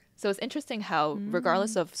here. So it's interesting how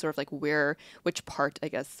regardless of sort of like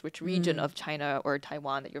which region of China or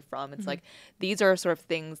Taiwan that you're from, it's like these are sort of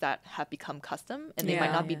things that have become custom, and they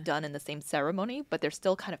might not be done in the same ceremony, but they're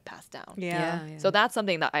still kind of passed down. Yeah. So that's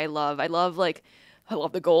something that I love. I love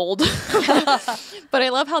the gold, but I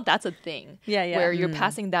love how that's a thing. Yeah. Where you're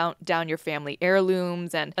passing down your family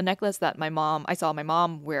heirlooms, and a necklace that I saw my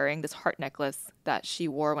mom wearing, this heart necklace that she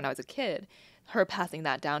wore when I was a kid, her passing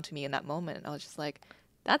that down to me in that moment. And I was just like,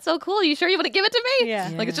 that's so cool. You sure you want to give it to me?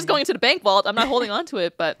 Yeah. Like, it's just going into the bank vault. I'm not holding on to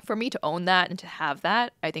it. But for me to own that and to have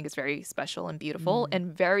that, I think is very special and beautiful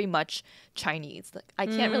and very much Chinese. Like, I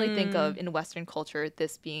can't really think of in Western culture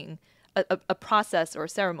this being a process or a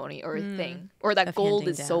ceremony or a thing, or that Of gold handing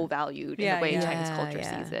is down. so valued in the way Chinese culture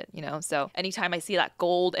sees it, you know? So anytime I see that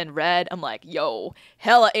gold and red, I'm like, yo,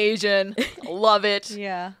 hella Asian. Love it.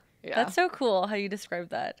 Yeah. Yeah. That's so cool how you describe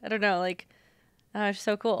that. I don't know, like, it's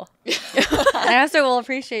so cool. I also will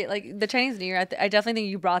appreciate like the Chinese New Year. I definitely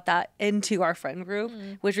think you brought that into our friend group,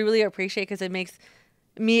 which we really appreciate because it makes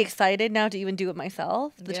me excited now to even do it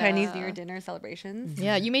myself. The Chinese New Year dinner celebrations.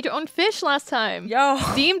 Yeah, you made your own fish last time. Yo,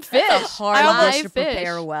 Steamed fish. Hard Live dish to fish.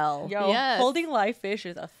 prepare well. yo, Yes. holding live fish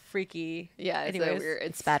is a freaky. Yeah, it's Anyways. weird.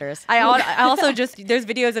 It's spatters. I also just there's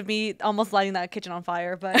videos of me almost lighting that kitchen on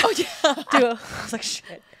fire, but dude, I was like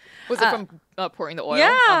shit. Was it from pouring the oil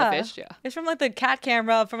Yeah, on the fish? Yeah. It's from like the cat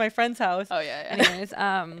camera from my friend's house. Oh yeah. Anyways,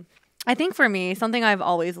 I think for me, something I've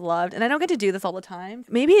always loved, and I don't get to do this all the time.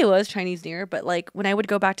 Maybe it was Chinese New Year, but like when I would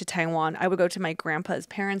go back to Taiwan, I would go to my grandpa's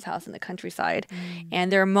parents' house in the countryside.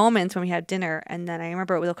 And there are moments when we had dinner, and then I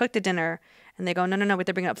remember they'll cook the dinner, and they go, no, we have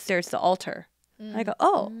to bring it upstairs to the altar. And I go,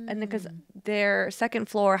 oh. And then because their second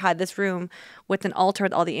floor had this room with an altar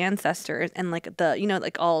with all the ancestors, and like the, you know,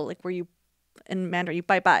 like all like where you, in Mandarin, you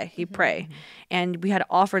bye, you pray. And we had to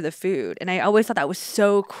offer the food. And I always thought that was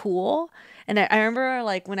so cool. And I remember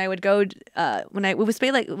like when I would go, we'll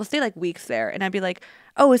stay like weeks there. And I'd be like,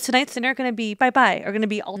 oh, is tonight's dinner going to be bye or going to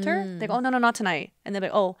be altar? They go, oh, no, not tonight. And they're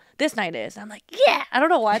like, oh, this night is. And I'm like, yeah. I don't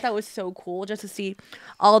know why I thought it was so cool just to see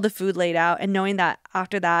all the food laid out and knowing that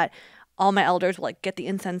after that, all my elders will like get the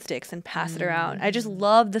incense sticks and pass it around. I just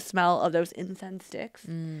love the smell of those incense sticks.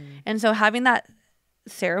 And so having that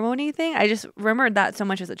ceremony thing, I just remembered that so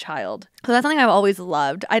much as a child. So that's something I've always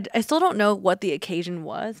loved. I still don't know what the occasion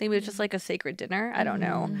was. Maybe it's just like a sacred dinner. I don't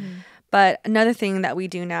know. But another thing that we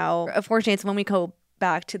do now, unfortunately, it's when we go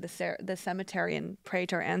back to the cemetery and pray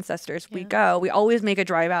to our ancestors, we always make a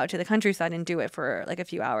drive out to the countryside and do it for like a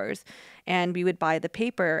few hours. And we would buy the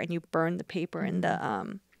paper and you burn the paper in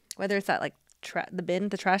the whether it's that like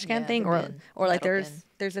the trash can thing, or like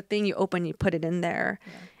there's a thing you open, you put it in there.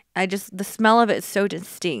 The smell of it is so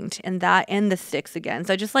distinct, and the sticks again.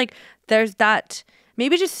 So just like there's that,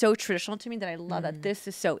 maybe just so traditional to me that I love that this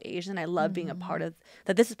is so Asian. I love being a part of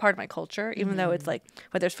that. This is part of my culture, even though it's like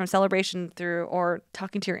whether it's from celebration through or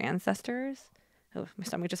talking to your ancestors. Oh, my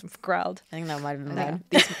stomach just growled. I think that might have been bad.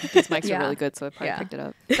 These mics are really good, so I probably picked it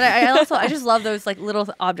up. But I just love those like little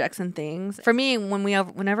objects and things. For me,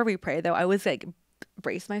 whenever we pray though, I always like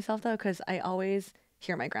brace myself though, because I always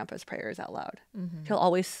hear my grandpa's prayers out loud. He'll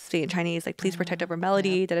always say in Chinese like, please protect over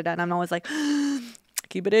melody, and I'm always like,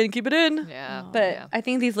 keep it in. Yeah. But I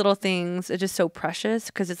think these little things are just so precious,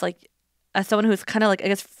 because it's like, as someone who's kind of like, I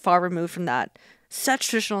guess, far removed from that such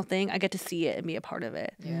traditional thing, I get to see it and be a part of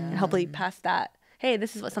it, and hopefully pass that. Hey,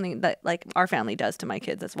 this is something that like our family does to my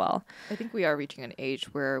kids as well. I think we are reaching an age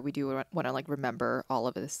where we do want to like remember all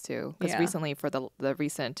of this too. Because recently, for the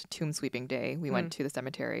recent tomb sweeping day, we went to the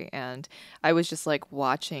cemetery, and I was just like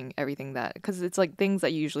watching everything that, because it's like things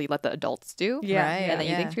that you usually let the adults do. Yeah. Right. And then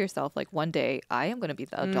you think to yourself, like, one day I am going to be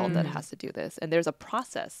the adult that has to do this. And there's a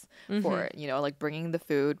process for it, you know, like bringing the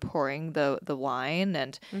food, pouring the wine,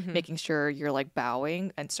 and making sure you're like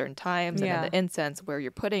bowing at certain times, and then the incense, where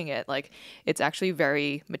you're putting it. Like, it's actually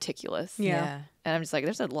very meticulous. Yeah. And I'm just like,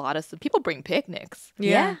 there's a lot of people bring picnics.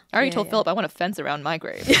 Yeah. I already told Philip I want a fence around my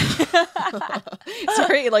grave.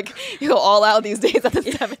 Sorry, like, you go all out these days at the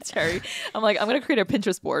cemetery. I'm like, I'm gonna create a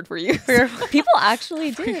Pinterest board for you. People actually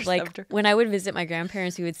do. Like, when I would visit my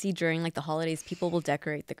grandparents, we would see during like the holidays, people will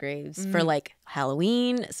decorate the graves for like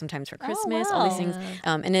Halloween, sometimes for Christmas, all these things.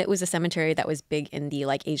 And it was a cemetery that was big in the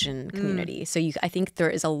like Asian community. So I think there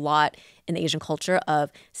is a lot in the Asian culture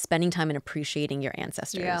of spending time and appreciating your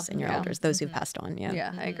ancestors and your elders, those who've passed on.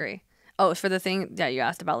 Yeah, I agree. Oh, for the thing that you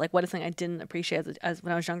asked about, like, what is something I didn't appreciate as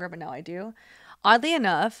when I was younger, but now I do. Oddly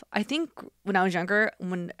enough, I think when I was younger,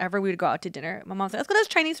 whenever we would go out to dinner, my mom said, let's go to this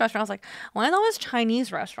Chinese restaurant. I was like, why are there always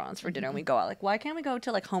Chinese restaurants for dinner when we go out? Like, why can't we go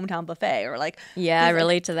to like Hometown Buffet or like... Yeah, I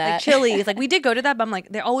relate to that. Like Chili's. Like, we did go to that, but I'm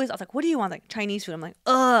like, I was like, what do you want? Like, Chinese food. I'm like,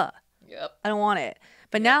 ugh. Yep. I don't want it.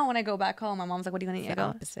 But now when I go back home, my mom's like, what are you going to eat?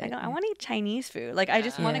 Opposite. I go, I want to eat Chinese food. Like, I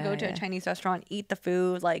just want to go to a Chinese restaurant, eat the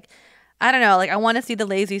food. Like, I don't know. Like, I want to see the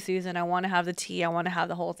lazy Susan. I want to have the tea. I want to have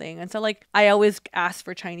the whole thing. And so, like, I always ask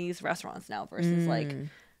for Chinese restaurants now versus, like,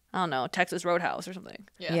 I don't know, Texas Roadhouse or something.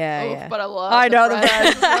 Yeah. But I love I know the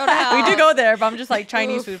French Roadhouse. We do go there, but I'm just like,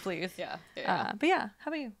 Chinese food, please. Yeah. But yeah,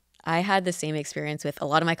 how about you? I had the same experience with a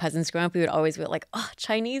lot of my cousins growing up. We would always be like, oh,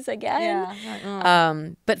 Chinese again. Yeah.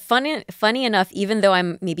 But funny enough, even though I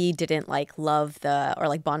maybe didn't like love or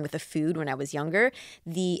like bond with the food when I was younger,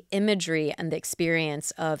 the imagery and the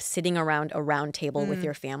experience of sitting around a round table with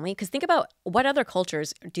your family. Because think about what other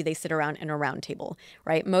cultures do they sit around in a round table,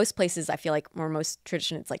 right? Most places I feel like, or most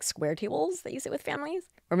tradition, it's like square tables that you sit with families.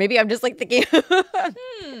 Or maybe I'm just like thinking,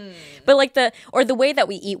 but like the way that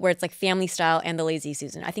we eat, where it's like family style and the lazy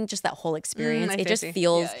Susan. I think just that whole experience, it just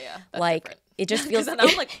feels like different. It just feels. And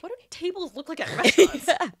I'm like, what do tables look like at restaurants?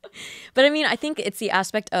 But I mean, I think it's the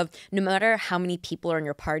aspect of no matter how many people are in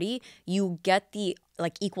your party, you get the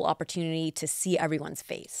like equal opportunity to see everyone's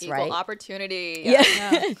face, right? Equal opportunity.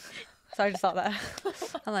 Yeah. So I just thought that.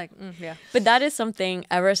 I'm like, yeah. But that is something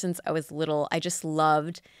ever since I was little, I just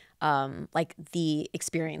loved like the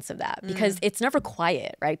experience of that, because it's never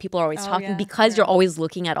quiet, right? People are always talking because you're always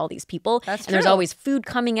looking at all these people. That's and there's always food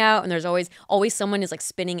coming out, and there's always someone is like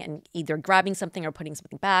spinning and either grabbing something or putting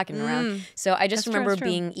something back and around. So I just remember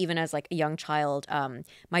being, even as like a young child,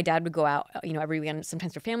 my dad would go out, you know, every weekend,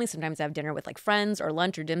 sometimes for family, sometimes have dinner with like friends or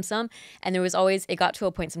lunch or dim sum. And there was always, it got to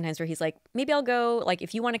a point sometimes where he's like, maybe I'll go, like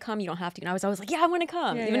if you want to come, you don't have to. And I was always like, yeah, I want to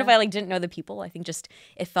come. Even if I like didn't know the people, I think just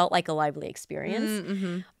it felt like a lively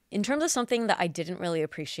experience. In terms of something that I didn't really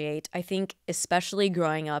appreciate, I think especially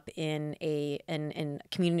growing up in a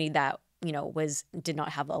community that, you know, did not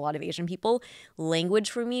have a lot of Asian people,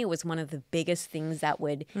 language for me was one of the biggest things that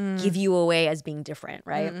would give you away as being different,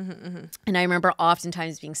 right? And I remember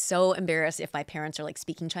oftentimes being so embarrassed if my parents are like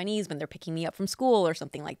speaking Chinese when they're picking me up from school or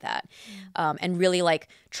something like that, and really like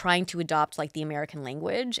trying to adopt like the American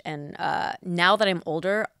language. And now that I'm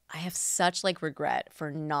older, I have such like regret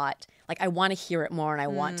for not, like, I want to hear it more and I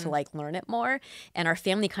want to like learn it more. And our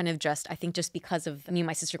family kind of just, I think just because of me and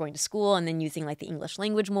my sister going to school and then using like the English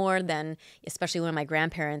language more, then especially when my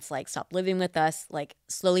grandparents like stopped living with us, like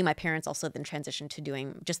slowly my parents also then transitioned to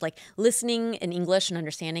doing just like listening in English and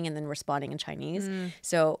understanding and then responding in Chinese.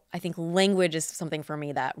 So I think language is something for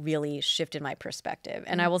me that really shifted my perspective.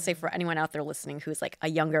 And I will say for anyone out there listening who's like a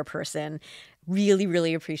younger person, really,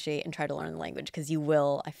 really appreciate and try to learn the language, because you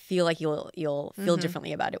will, I feel like you'll feel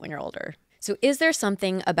differently about it when you're older. So is there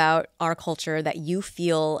something about our culture that you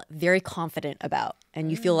feel very confident about and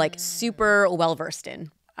you feel like super well-versed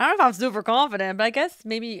in? I don't know if I'm super confident, but I guess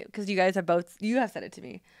maybe because you guys have said it to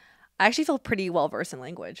me. I actually feel pretty well versed in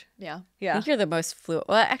language. Yeah. I think you're the most fluent.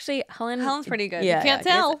 Well, actually, Helen's pretty good. Yeah, You can't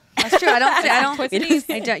tell. That's true. I don't.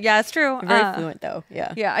 Yeah, it's true. Very fluent though.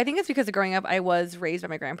 Yeah. Yeah, I think it's because growing up, I was raised by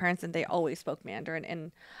my grandparents, and they always spoke Mandarin.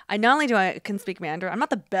 And I not only can speak Mandarin, I'm not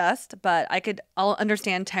the best, but I'll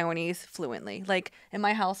understand Taiwanese fluently. Like in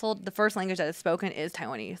my household, the first language that is spoken is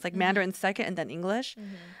Taiwanese. Like Mandarin second, and then English.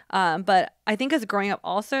 But I think as growing up,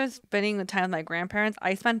 also spending the time with my grandparents,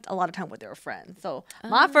 I spent a lot of time with their friends. So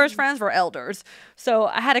my first friends were elders, so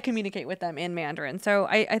I had to communicate with them in Mandarin. So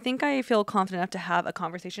I think I feel confident enough to have a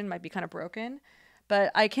conversation might be kind of broken.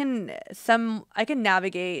 But I can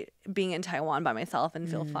navigate being in Taiwan by myself and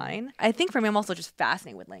feel fine. I think for me, I'm also just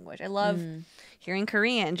fascinated with language. I love hearing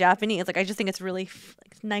Korean, Japanese. Like I just think it's really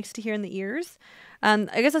nice to hear in the ears.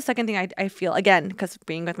 I guess the second thing I feel, again, because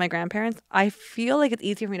being with my grandparents, I feel like it's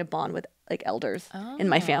easier for me to bond with like elders in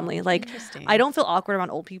my family. Like I don't feel awkward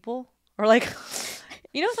around old people or like,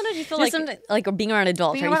 you know, sometimes you feel like or being around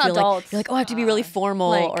adults. Being right? around You feel adults. Like, you're like, oh, I have to be really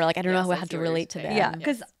formal, like, or like I don't know how I have to relate to them. Yeah,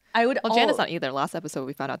 because I would. Well, Janice not either. Last episode,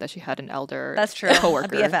 we found out that she had an elder. That's true.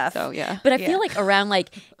 Coworker. A BFF. So yeah. But I feel like around like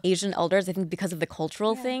Asian elders, I think because of the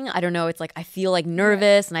cultural thing, I don't know. It's like I feel like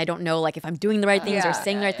nervous, and I don't know like if I'm doing the right things or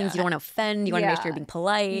saying the right things. You don't want to offend. You want to make sure you're being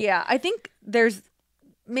polite. Yeah, I think there's.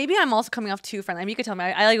 Maybe I'm also coming off too friendly. I mean, you could tell me.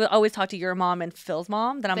 I like always talk to your mom and Phil's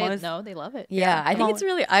mom. That I'm always they love it. Yeah, I think it's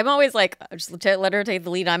really. I'm always like just let her take the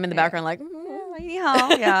lead. I'm in the background like.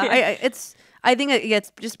 Yeah, I think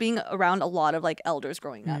it's just being around a lot of like elders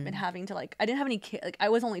growing up and having to like I didn't have any kids, like I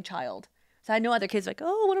was only child, so I had no other kids like,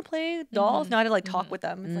 oh, I want to play dolls. Now I had to like talk with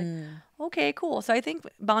them. It's like, okay, cool. So I think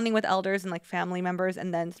bonding with elders and like family members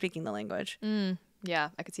and then speaking the language. Yeah,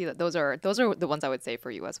 I could see that. Those are the ones I would say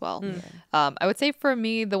for you as well. I would say for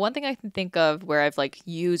me, the one thing I can think of where I've like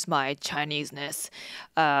used my Chineseness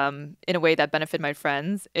in a way that benefited my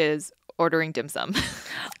friends is ordering dim sum.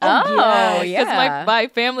 Yeah. Because my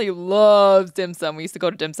family loves dim sum. We used to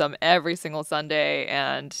go to dim sum every single Sunday,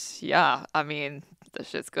 and yeah, I mean, the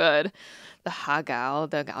shit's good. The hagao,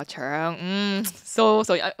 the gaochurang, so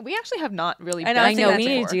we actually have not really. I know we need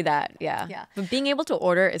before. to do that. Yeah. But being able to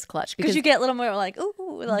order is clutch Because you get a little more like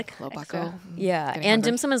extra. Yeah, and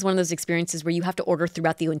dim sum is one of those experiences where you have to order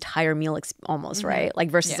throughout the entire meal, almost right. Like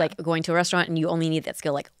versus like going to a restaurant and you only need that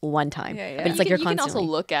skill like one time. But it's like you're constantly. You can also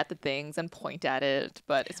look at the things and point at it,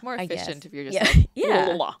 but it's more efficient if you're just like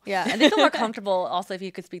yeah, and they feel more comfortable also if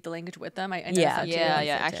you could speak the language with them. I noticed that too.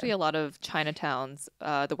 Yeah. Actually, a lot of Chinatowns,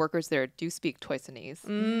 the workers there do speak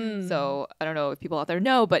Toisanese. So I don't know if people out there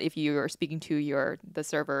know, but if you are speaking to the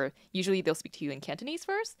server, usually they'll speak to you in Cantonese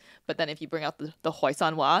first. But then if you bring out the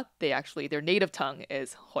Hoisanwa, their native tongue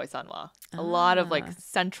is Hoisanwa. A lot of like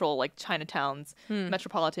central like Chinatowns,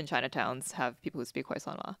 metropolitan Chinatowns have people who speak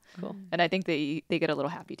Hoisanwa. Cool. And I think they get a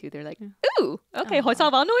little happy too. They're like, ooh, okay,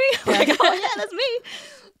 Hoisanwa nui. Like, oh yeah, that's me.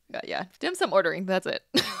 Yeah, dim sum ordering. That's it.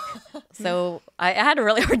 So I had a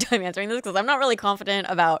really hard time answering this because I'm not really confident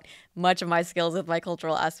about much of my skills with my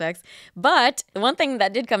cultural aspects. But the one thing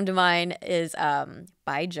that did come to mind is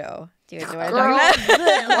baijiu. Do you know what I'm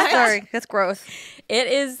talking about? Sorry, that's gross. It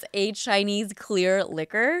is a Chinese clear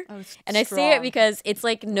liquor. And I say it because it's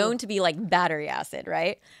like known to be like battery acid,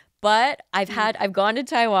 right? But I've gone to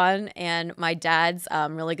Taiwan, and my dad's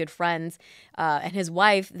really good friends and his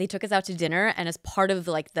wife, they took us out to dinner, and as part of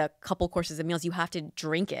like the couple courses of meals, you have to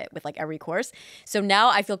drink it with like every course. So now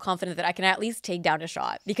I feel confident that I can at least take down a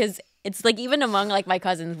shot, because it's like even among like my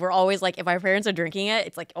cousins, we're always like, if our parents are drinking it,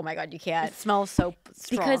 it's like, oh my God, you can't. It smells so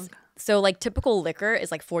strong. So like typical liquor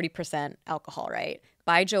is like 40% alcohol, right?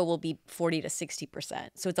 Baijiu will be 40 to 60%.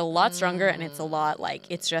 So it's a lot stronger, and it's a lot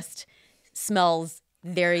like, it's just smells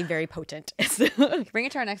very, very potent. Bring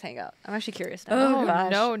it to our next hangout. I'm actually curious now. Oh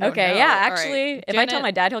gosh. No. Okay, yeah. Actually, right. if I tell my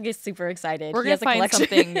dad, he'll get super excited. We're gonna find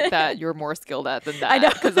something that you're more skilled at than that. I know,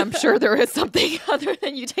 because I'm sure there is something other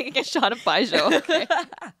than you taking a shot of baijiu. Okay.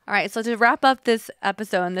 All right. So to wrap up this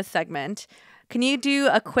episode and this segment, can you do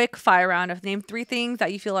a quick fire round of name 3 things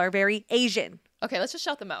that you feel are very Asian? Okay, let's just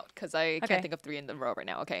shout them out because I can't think of 3 in the row right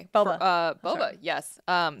now. Okay. Boba. Boba. Yes.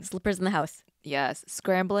 Slippers in the house. Yes.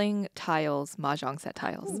 Scrambling tiles, mahjong set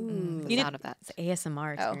tiles. The sound of that. It's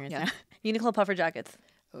ASMR experience. yeah. Uniqlo puffer jackets.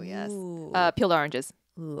 Oh yes. Peeled oranges.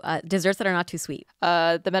 Ooh, desserts that are not too sweet.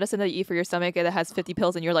 The medicine that you eat for your stomach that has 50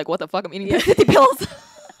 pills, and you're like, what the fuck? I'm eating 50 pills.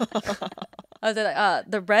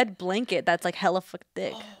 The red blanket that's like hella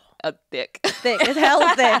thick. Thick. It's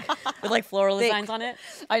hella thick. With like floral designs on it.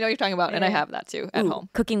 I know what you're talking about, and I have that too at home.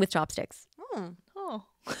 Cooking with chopsticks. Oh.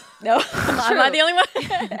 No, am I the only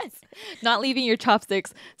one? Not leaving your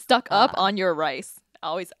chopsticks stuck up on your rice.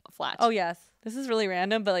 Always flat. Oh yes. This is really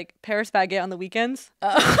random, but like Paris baguette on the weekends.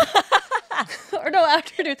 Or no,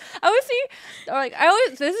 afternoons.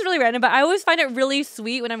 This is really random, but I always find it really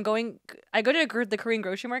sweet when I go to the Korean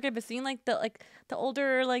grocery market, but seeing like the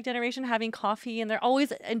older like generation having coffee and they're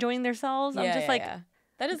always enjoying themselves. I'm just like,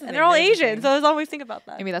 that is, and they're all Asian, so I was always think about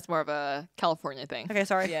that. Maybe that's more of a California thing. Okay,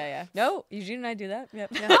 sorry. Yeah. No, Eugene and I do that.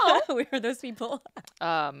 Yep. No, we were those people.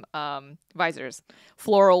 Visors,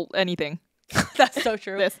 floral, anything. That's so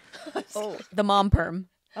true. The mom perm.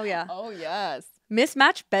 Oh yeah. Oh yes.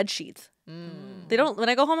 Mismatched bed sheets. They don't. When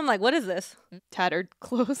I go home, I'm like, what is this? Tattered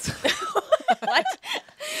clothes. What?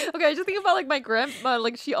 Okay, I just think about like my grandma.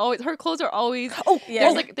 Like she always, her clothes are always.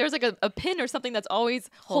 yeah. There's like a pin or something that's always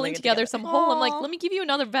holding it together together. some hole. I'm like, Aw. let me give you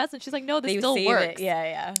another vest, and she's like, no, this They still save works. it.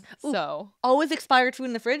 Yeah. So Always expired food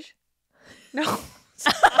in the fridge? No.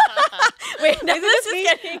 Wait, no, this is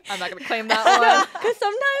getting. I'm not gonna claim that one. Because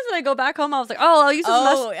sometimes when I go back home, I was like, oh, I'll use this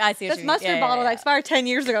I see what this you mean. mustard Yeah, bottle that yeah. expired 10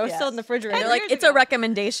 years ago. It's Yeah. still in the refrigerator. They're like, years it's a ago.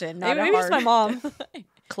 recommendation, not Maybe a it's hard. my mom.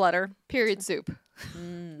 Clutter. Period soup.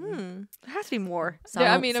 There has to be more.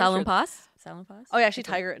 Yeah, I mean, I'm sure- Salon pass. Oh, yeah, actually,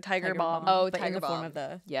 Tiger Bomb. Oh, but in Tiger the form Bomb. of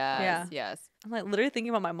the. Yes, yes. I'm like literally thinking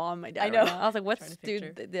about my mom and my dad. I know. Right now. I was like, Trying what's, to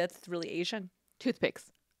picture. dude, that's really Asian. Toothpicks,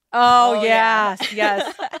 Oh, Oh, yeah.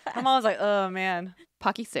 yes. My mom was like, oh, man.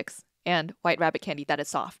 Pocky Sticks, and White Rabbit candy that is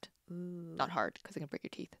soft, not hard, because it can break your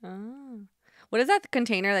teeth. Oh. What is that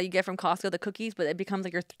container that you get from Costco, the cookies, but it becomes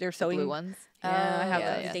like your sewing? Blue ones, Yeah, I have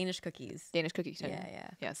yeah, those. yeah. Danish cookies. Danish cookies. Yeah.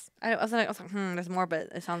 Yes, I was like, there's more, but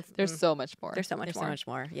it sounds... there's so much more. There's so much There's more. so much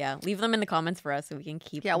more. Yeah. Leave them in the comments for us so we can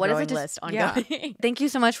keep Yeah, the what is growing it just- list yeah. ongoing. Thank you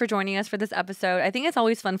so much for joining us for this episode. I think it's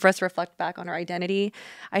always fun for us to reflect back on our identity.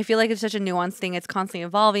 I feel like it's such a nuanced thing. It's constantly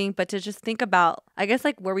evolving, but to just think about, I guess,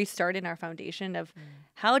 like where we started in our foundation of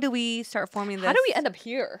how do we start forming this? How do we end up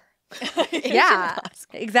here? Yeah,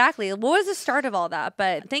 exactly. What was the start of all that?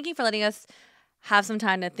 But thank you for letting us have some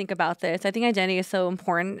time to think about this. I think identity is so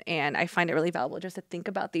important, and I find it really valuable just to think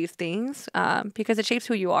about these things because it shapes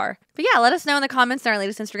who you are. But yeah, let us know in the comments in our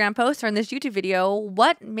latest Instagram post or in this YouTube video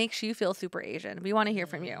what makes you feel super Asian. We want to hear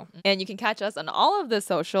from you. And you can catch us on all of the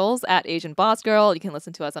socials at AsianBossGirl. You can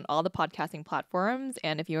listen to us on all the podcasting platforms.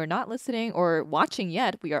 And if you are not listening or watching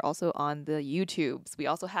yet, we are also on the YouTubes. We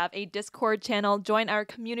also have a Discord channel. Join our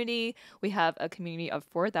community. We have a community of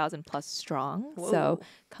 4,000 plus strong. Whoa. So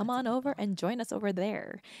come on over and join us over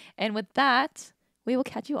there. And with that, we will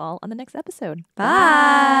catch you all on the next episode.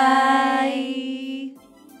 Bye.